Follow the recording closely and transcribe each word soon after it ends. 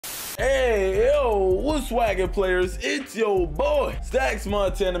Hey, yo, what's swaggin' players? It's your boy,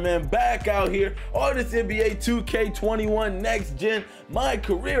 StaxMontana, man, back out here on this NBA 2K21 Next Gen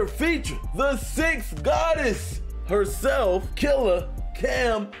MyCAREER feature. The sixth goddess herself, Killer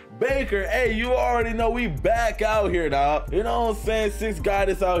Cam Baker. Hey, you already know we back out here, dog. You know what I'm saying? Sixth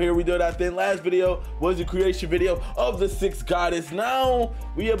goddess out here. We did that thing. Last video was the creation video of the sixth goddess. Now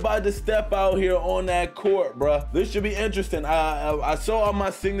we about to step out here on that court, bruh. This should be interesting. I saw all my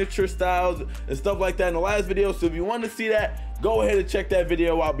signature styles and stuff like that in the last video. So if you want to see that, go ahead and check that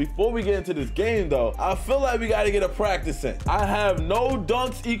video out. Before we get into this game though, I feel like we got to get a practice in. I have no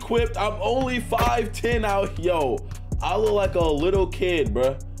dunks equipped. I'm only 5'10" out. Yo, I look like a little kid,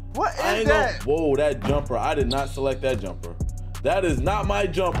 bruh. What is that? Whoa, that jumper. I did not select that jumper. That is not my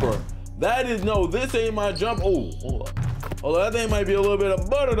jumper. That is, no, this ain't my jump. Oh, hold up. Oh, that thing might be a little bit of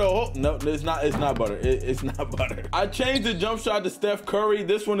butter though. Oh, no, it's not butter. It's not butter. I changed the jump shot to Steph Curry.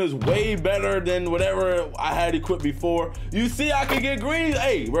 This one is way better than whatever I had equipped before. You see, I can get green.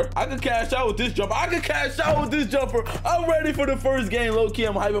 Hey, bro, I can cash out with this jumper. I can cash out with this jumper. I'm ready for the first game. Low key,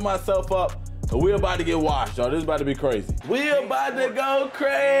 I'm hyping myself up. We about to get washed, y'all. This is about to be crazy. We about to go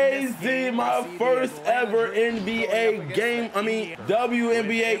crazy. My first ever NBA game. I mean,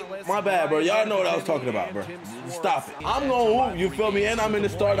 WNBA. My bad, bro. Y'all know what I was talking about, bro. Stop it. I'm gonna hoop, you feel me? And I'm in the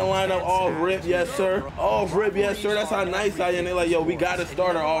starting lineup off rip, yes, sir. Off rip, yes, sir. That's how nice I am. They're like, yo, we got to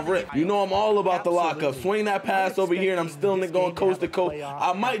start her off rip. You know I'm all about the lockup. Swing that pass over here, and I'm still going coast to coast.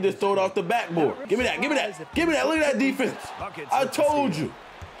 I might just throw it off the backboard. Give me that. Give me that. Give me that. Look at that defense. I told you.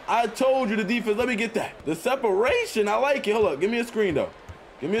 I told you the defense. Let me get that. The separation, I like it. Hold up. Give me a screen, though.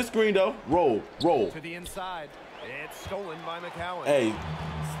 Give me a screen, though. Roll. Roll. To the inside. It's stolen by McCowan. Hey,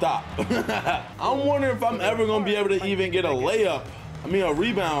 stop. I'm wondering if I'm ever going to be able to even get a layup. I mean, a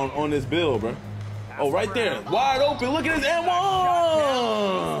rebound on this build, bro. Oh, right there. Wide open. Look at this. And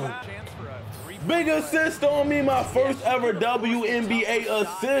one. Big assist on me. My first ever WNBA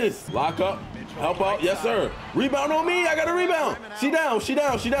assist. Lock up. Help out, yes sir. Rebound on me, I got a rebound. She down.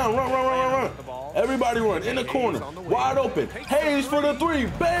 Run. Everybody run, in the corner, wide open. Hayes for the three,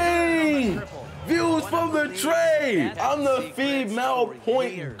 bang! Views from the tray. I'm the female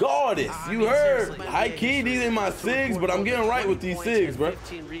point goddess. You heard, high key, these ain't my SIGs, but I'm getting right with these SIGs, bro.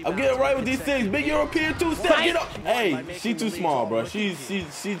 I'm getting right with these SIGs. Big European two-step, get up. Hey, she too small, bro.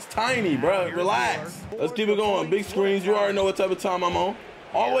 She's tiny, bro. Relax. Let's keep it going. Big screens, you already know what type of time I'm on.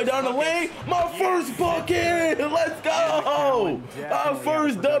 All the way down the lane, my first bucket. Let's go. Our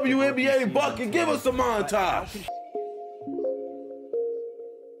first WNBA bucket. Give us a montage.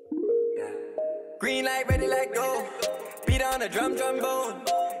 Green light, ready, let go. Beat on a trombone.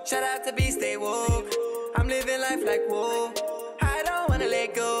 Shout out to B, stay woke. I'm living life like whoa. I don't wanna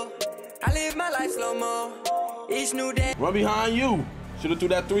let go. I live my life slow-mo. Each new day. Run behind you. Should've threw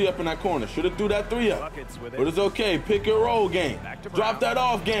that three up in that corner. Should've threw that three up. But it's okay. Pick and roll game. Drop that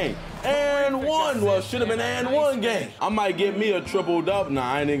off game. And one. Well, should've been and one game. I might get me a triple double.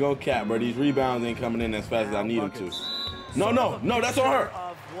 Nah, I ain't gonna cap, bro. These rebounds ain't coming in as fast as I need them to. No, that's on her.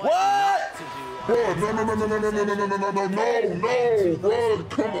 What? Bro, no, bro.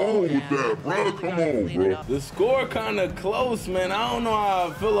 Come on with that, bro. Come on, bro. The score kind of close, man. I don't know how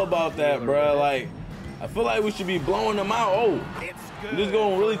I feel about that, bro. Like, I feel like we should be blowing them out. Oh. You just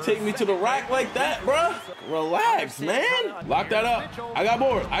gonna really take me to the rack like that, bruh? Relax, man. Lock that up. I got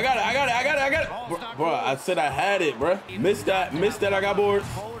bored. I got it. Bruh, I said I had it, bruh. Missed that. I got bored.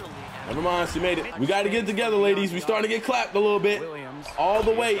 Never mind, she made it. We gotta get together, ladies. We starting to get clapped a little bit. All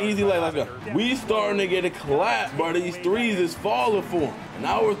the way, easy leg, let's go. We starting to get a clap, bro. These threes is falling for them. And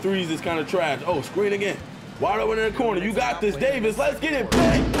our threes is kind of trash. Oh, screen again. Wide open in the corner. You got this, Davis. Let's get it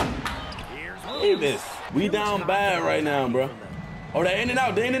back. Davis. We down bad right now, bro. Oh, the in and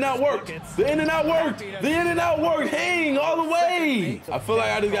out worked. The in and out worked. Hang all the way. I feel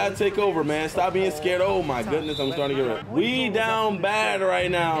like I just gotta take over, man. Stop being scared. Oh my goodness, I'm starting to get rid. We down bad right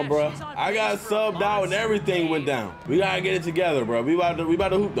now, bro. I got subbed out and everything went down. We gotta get it together, bro. We about to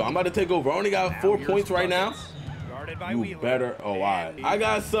hoop though. I'm about to take over. I only got 4 points right now. You better. Oh, all right. I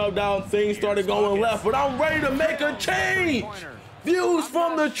got subbed out. Things started going left, but I'm ready to make a change. Views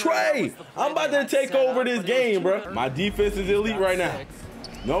from the tray. I'm about to take over this game, bro. My defense is elite right now.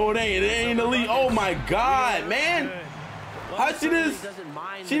 No, it ain't. It ain't elite. Oh, my God, man. How she just,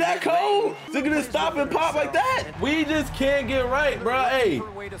 she that cold? She can just stop and pop like that? We just can't get right, bro. Hey,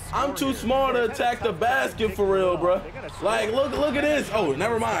 I'm too small to attack the basket for real, bro. Like, look at this. Oh,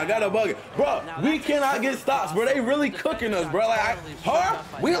 never mind. I got a bucket. Bro, we cannot get stops, bro. They really cooking us, bro. Like,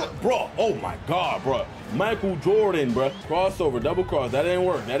 bro. Oh, my God, bro. Michael Jordan, bro. Crossover, double cross. That didn't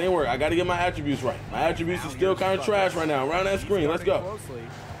work. I got to get my attributes right. My attributes are still kind of trash right now. Around that screen. Let's go.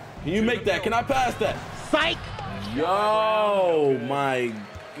 Can you make that? Can I pass that? Psych! Yo, my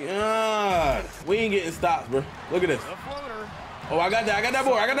God. We ain't getting stops, bro. Look at this. Oh, I got that. I got that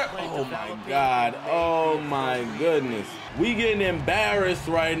board. I got that. Oh, my God. Oh, my goodness. We getting embarrassed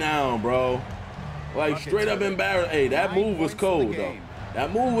right now, bro. Like, straight up embarrassed. Hey, that move was cold, though.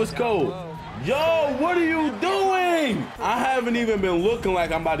 That move was cold. Yo, what are you doing? I haven't even been looking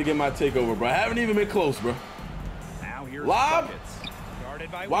like I'm about to get my takeover, bro. I haven't even been close, bro. Lob?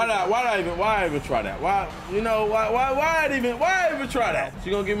 Why I even try that? Why, you know, why I even try that? She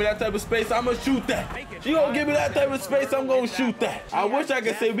gonna give me that type of space, I'm gonna shoot that. She gonna give me that type of space, I'm gonna shoot that. I wish I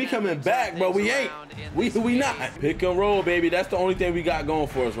could say we coming back, but we ain't. We not. Pick and roll, baby. That's the only thing we got going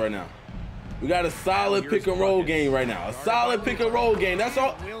for us right now. We got a solid pick and roll game right now. A solid pick and roll game. That's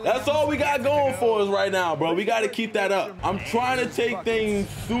all we got going for us right now, bro. We got to keep that up. I'm trying to take things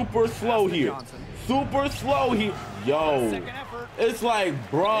super slow here. Super slow here. Yo, it's like,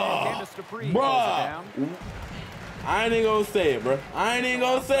 bruh. I ain't even gonna say it, bro. I ain't even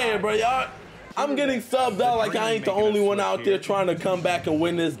gonna say it, bro. Y'all, I'm getting subbed out like I ain't the only one out there trying to come back and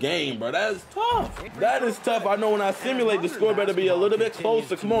win this game, bro. That's tough. That is tough. I know when I simulate, the score better be a little bit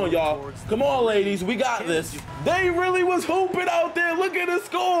closer. Come on, y'all. Come on, ladies. We got this. They really was hooping out there. Look at the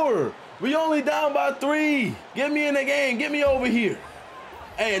score. We only down by 3. Get me in the game. Get me over here.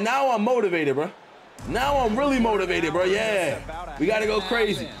 Hey, now I'm motivated, bro. Now I'm really motivated, bro. Yeah. We got to go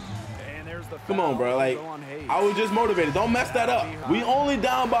crazy. Come on, bro. Like, I was just motivated. Don't mess that up. We only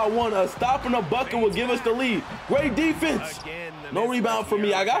down by 1. A stop and a bucket will give us the lead. Great defense. No rebound for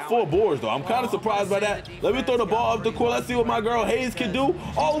me. I got 4 boards, though. I'm kind of surprised by that. Let me throw the ball up the court. Let's see what my girl Hayes can do.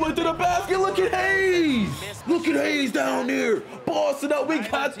 All the way to the basket. Look at Hayes. Look at Hayes down there. Bossing up. We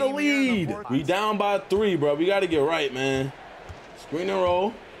got the lead. We down by 3, bro. We got to get right, man. Screen and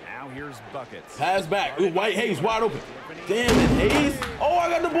roll. Here's buckets. Pass back. Ooh, White Hayes wide open. Damn it, Hayes. Oh, I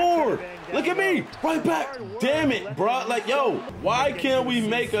got the board. Look at me. Right back. Damn it, bro. Like, yo, why can't we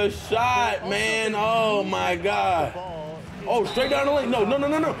make a shot, man? Oh, my God. Oh, straight down the lane. No.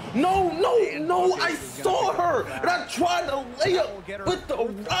 I saw her. And I tried to lay up with the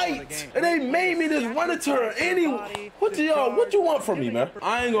right. And they made me just run it to her anyway. What you want from me, man?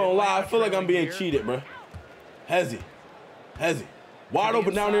 I ain't gonna lie. I feel like I'm being cheated, bro. Hezzy. Wide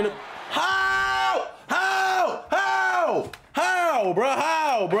open down there. How,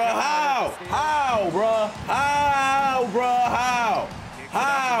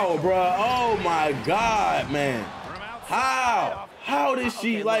 bro? Oh my God, man. How did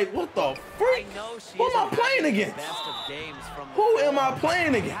she, like, what the freak? Who am I playing against? Who am I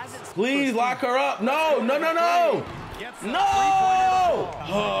playing against? Please lock her up. No.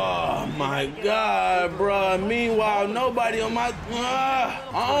 Oh my God, bro. Meanwhile, nobody on my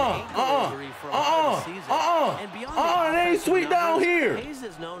it ain't sweet down here.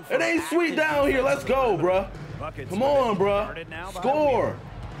 It ain't sweet down here. Let's go, bro. Come on, bro. Score.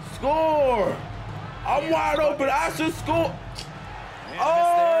 I'm wide open. I should score.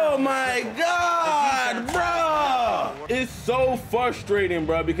 Oh my God, bro. It's so frustrating,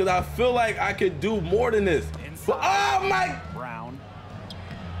 bro, because I feel like I could do more than this. But, oh my.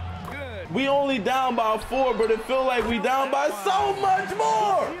 We only down by 4, but it feels like we down by so much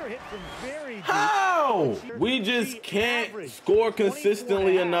more. How? We just can't score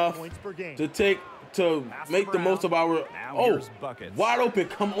consistently enough to make the most of our. Oh, wide open.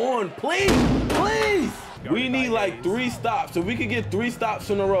 Come on, please. We need like 3 stops. So we could get 3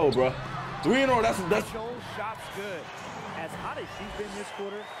 stops in a row, bro. 3 in a row. That's. Shot's good. As hot as she's been this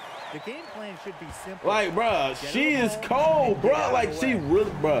quarter, the game plan should be simple. Like, bro, she is cold, bro. Like, she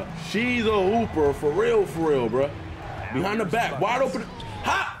really, bro. She's a hooper for real, bro. Behind the back, wide open.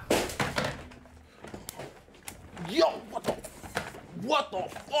 Ha! Yo, what the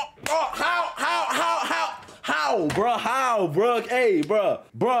fuck? Oh, how, bro? Hey,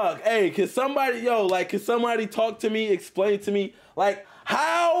 bro. Hey, can somebody, can somebody talk to me, explain to me, like,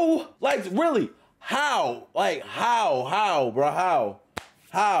 how? Like, really? How? Like, how, bro?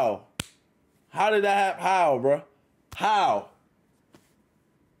 How? How did that happen? How, bro? How?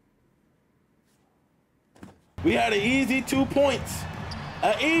 We had an easy 2 points.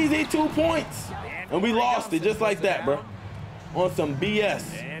 And we lost it just like that, bro. On some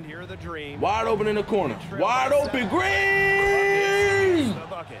BS. And here are the dreams. Wide open in the corner. Wide open. Green!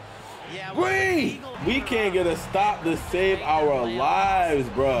 We can't get a stop to save our lives,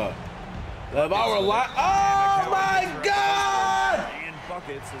 bro. Oh, my God!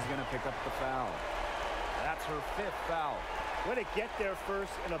 Buckets is going to pick up the foul. That's her 5th foul. Way to get there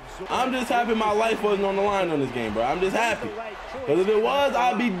first and absorb. I'm just happy my life wasn't on the line on this game, bro. I'm just happy. Because if it was,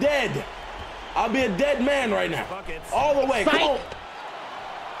 I'd be dead. I'll be a dead man right now. All the way. Come on.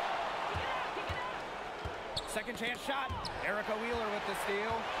 Second chance shot. Erica Wheeler with the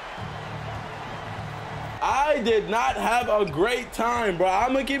steal. I did not have a great time, bro.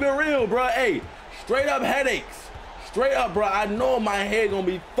 I'm gonna keep it real, bro. Hey, straight up headaches. Straight up, bro. I know my head gonna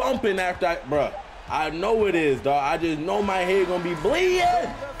be thumping after I, bro. I know it is, dog. I just know my head gonna be bleeding.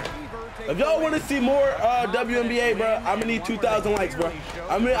 If y'all want to see more WNBA, bro, I'm gonna need 2,000 likes, bro.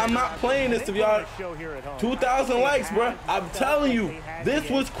 I mean, I'm not playing this if y'all 2,000 likes, bro. I'm telling you, this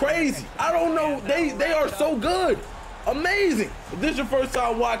was crazy. I don't know. They are so good. Amazing. If this is your first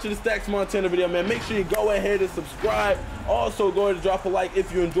time watching the StaxMontana video, man, make sure you go ahead and subscribe. Also, go ahead and drop a like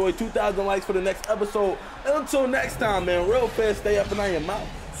if you enjoyed. 2,000 likes for the next episode. Until next time, man, real fast, stay up and out your mouth.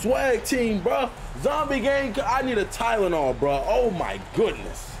 Swag team, bro. Zombie gang, I need a Tylenol, bro. Oh my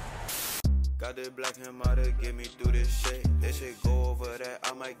goodness. Got the black hammer to get me through this shit. That shit go over that,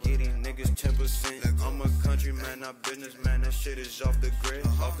 I might get these niggas 10%. I'm a countryman, not businessman, that shit is off the grid.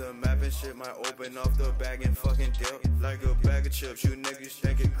 Off the map and shit, might open off the bag and fucking dip. Like a bag of chips, you niggas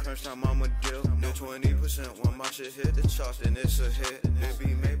think it crunch time, I'm a deal. The 20% when my shit hit the charts, then it's a hit. It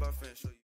be made by friends.